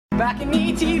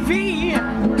BalconyTV.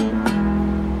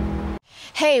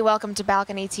 Hey, welcome to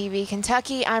Balcony TV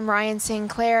Kentucky. I'm RHYAN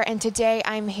Sinclair, and today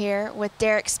I'm here with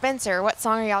Derek Spencer. What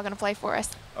song are y'all going to play for us?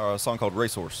 A song called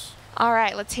Racehorse. All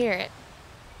right, let's hear it.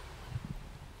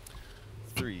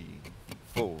 3,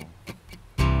 4.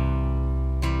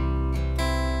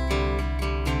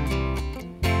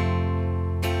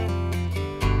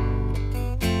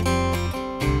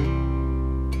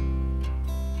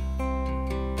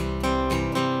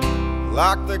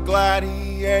 Like the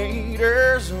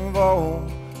gladiators of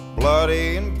old,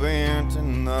 bloody and bent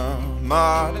in the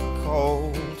mud and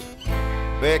cold,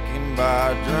 beckoned by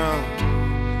a drunk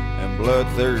and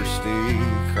bloodthirsty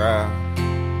crowd.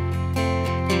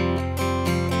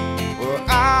 Well,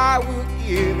 I will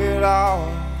give it all,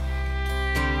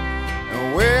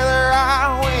 and whether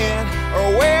I win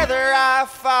or whether I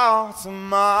fall,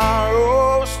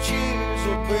 tomorrow's cheers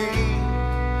will be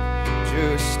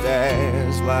just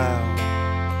as loud.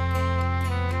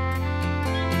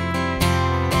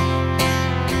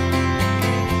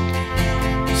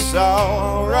 It's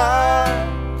alright,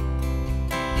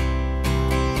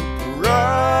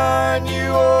 run, you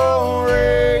old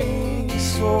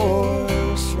racehorse,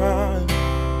 run.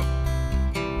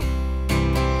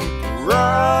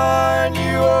 Run,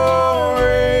 you old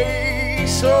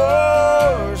racehorse,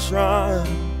 run.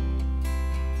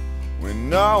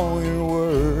 When all you're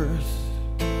worth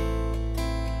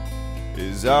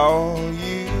is all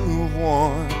you've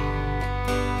won.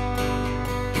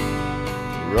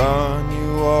 Run,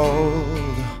 you old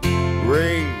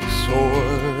racehorse,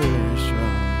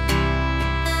 run.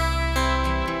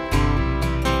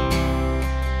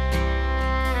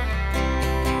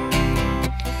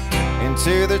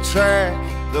 Into the track,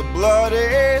 the blood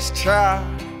is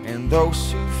tried, and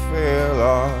those who fail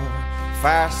are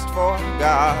fast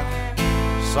forgot.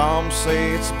 Some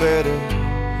say it's better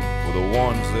for the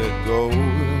ones that go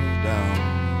down.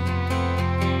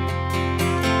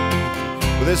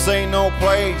 But this ain't no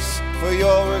place for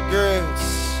your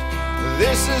regrets.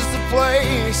 This is the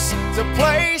place to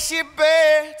place your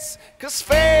bets. 'Cause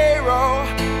Pharaoh,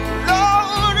 the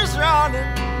Lord, is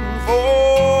running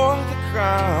for the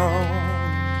crown.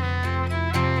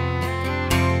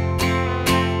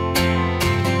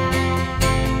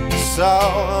 It's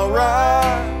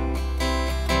alright,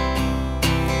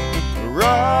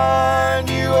 run,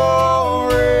 you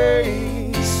old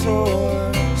racehorse,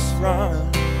 run.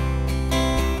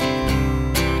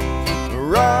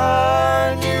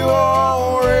 Run, you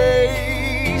old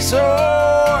racehorse,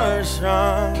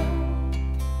 run.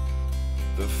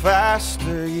 The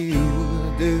faster you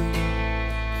do,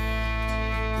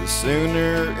 the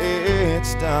sooner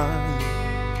it's done.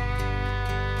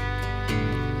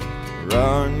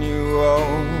 Run, you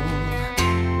old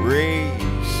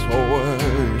racehorse,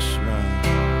 run.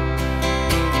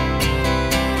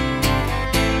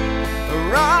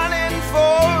 Running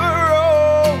for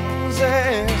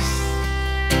roses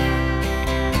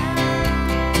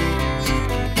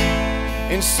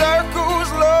in circles,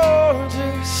 Lord,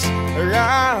 just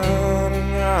round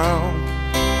and round.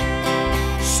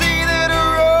 See that a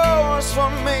rose for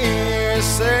me is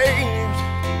saved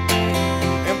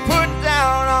and put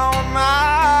down on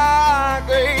my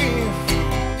grave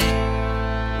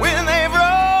when they've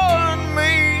rolled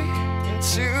me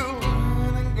into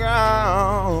the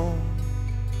ground.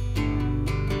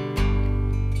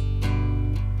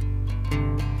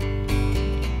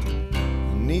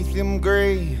 Beneath them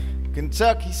gray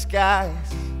Kentucky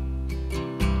skies,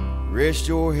 rest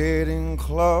your head and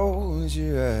close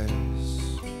your eyes.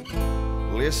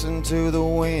 Listen to the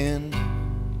wind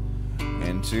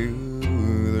and to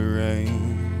the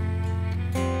rain.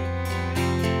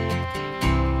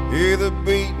 Hear the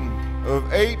beating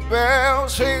of 8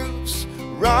 bells' hooves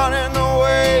running the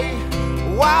way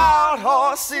wild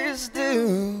horses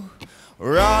do.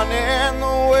 Running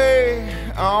the way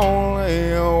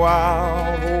only a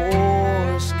wild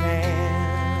horse can.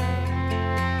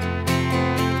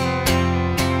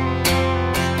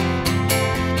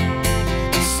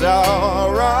 It's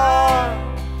alright,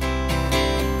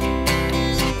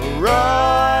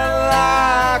 run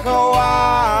like a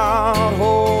wild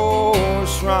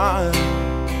horse, run.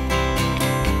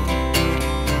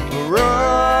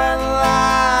 Run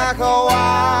like a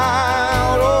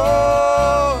wild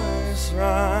horse,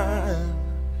 run.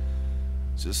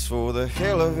 Just for the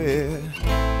hell of it,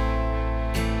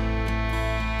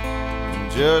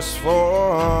 and just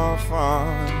for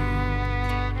fun.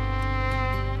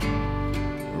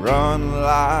 Run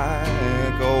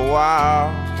like a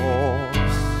wild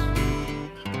horse.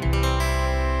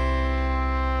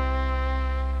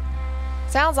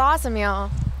 Sounds awesome, y'all.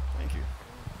 Thank you.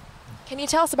 Can you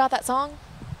tell us about that song?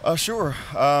 Sure.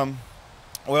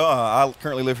 Well, I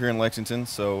currently live here in Lexington,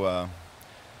 so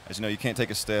as you know, you can't take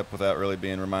a step without really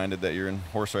being reminded that you're in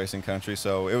horse racing country.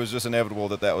 So it was just inevitable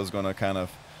that that was going to kind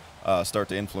of start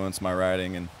to influence my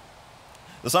writing. And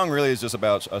the song really is just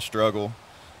about a struggle,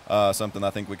 something I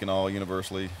think we can all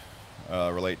universally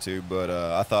relate to. But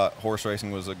I thought horse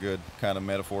racing was a good kind of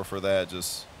metaphor for that.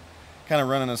 Just kind of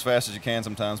running as fast as you can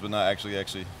sometimes, but not actually,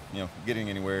 getting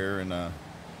anywhere. And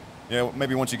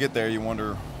maybe once you get there, you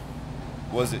wonder,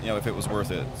 was it, if it was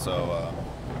worth it. So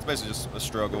it's basically just a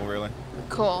struggle, really.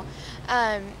 Cool.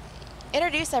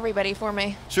 Introduce everybody for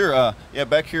me. Sure. Yeah,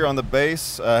 back here on the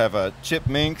bass, I have Chip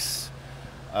Minks,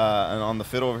 and on the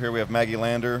fiddle over here we have Maggie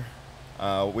Lander.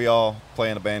 We all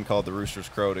play in a band called the Rooster's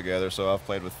Crow together, so I've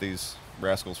played with these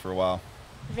rascals for a while.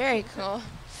 Very cool.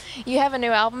 You have a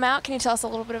new album out. Can you tell us a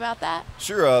little bit about that?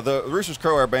 Sure. The Rooster's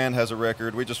Crow, our band, has a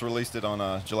record. We just released it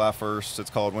on July 1st. It's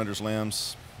called Winter's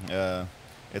Limbs.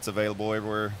 It's available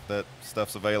everywhere that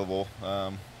stuff's available.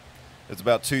 It's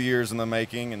about 2 years in the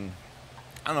making, and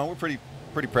I don't know, we're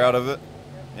pretty proud of it.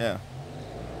 Yeah.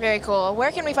 Very cool.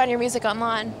 Where can we find your music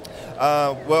online? We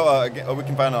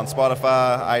can find it on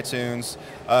Spotify, iTunes.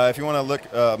 If you want to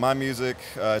look my music,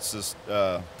 it's just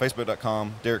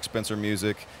facebook.com, Derek Spencer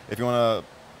Music. If you want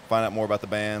to find out more about the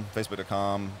band,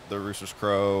 facebook.com, The Rooster's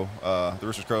Crow. The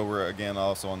Rooster's Crow, we're again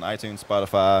also on iTunes,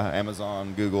 Spotify,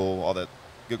 Amazon, Google, all that,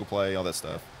 Google Play, all that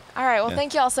stuff. All right. Well,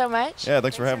 thank you all so much. Yeah,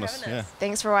 thanks for having us. Yeah.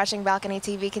 Thanks for watching Balcony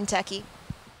TV Kentucky.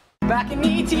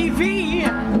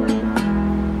 BalconyTV.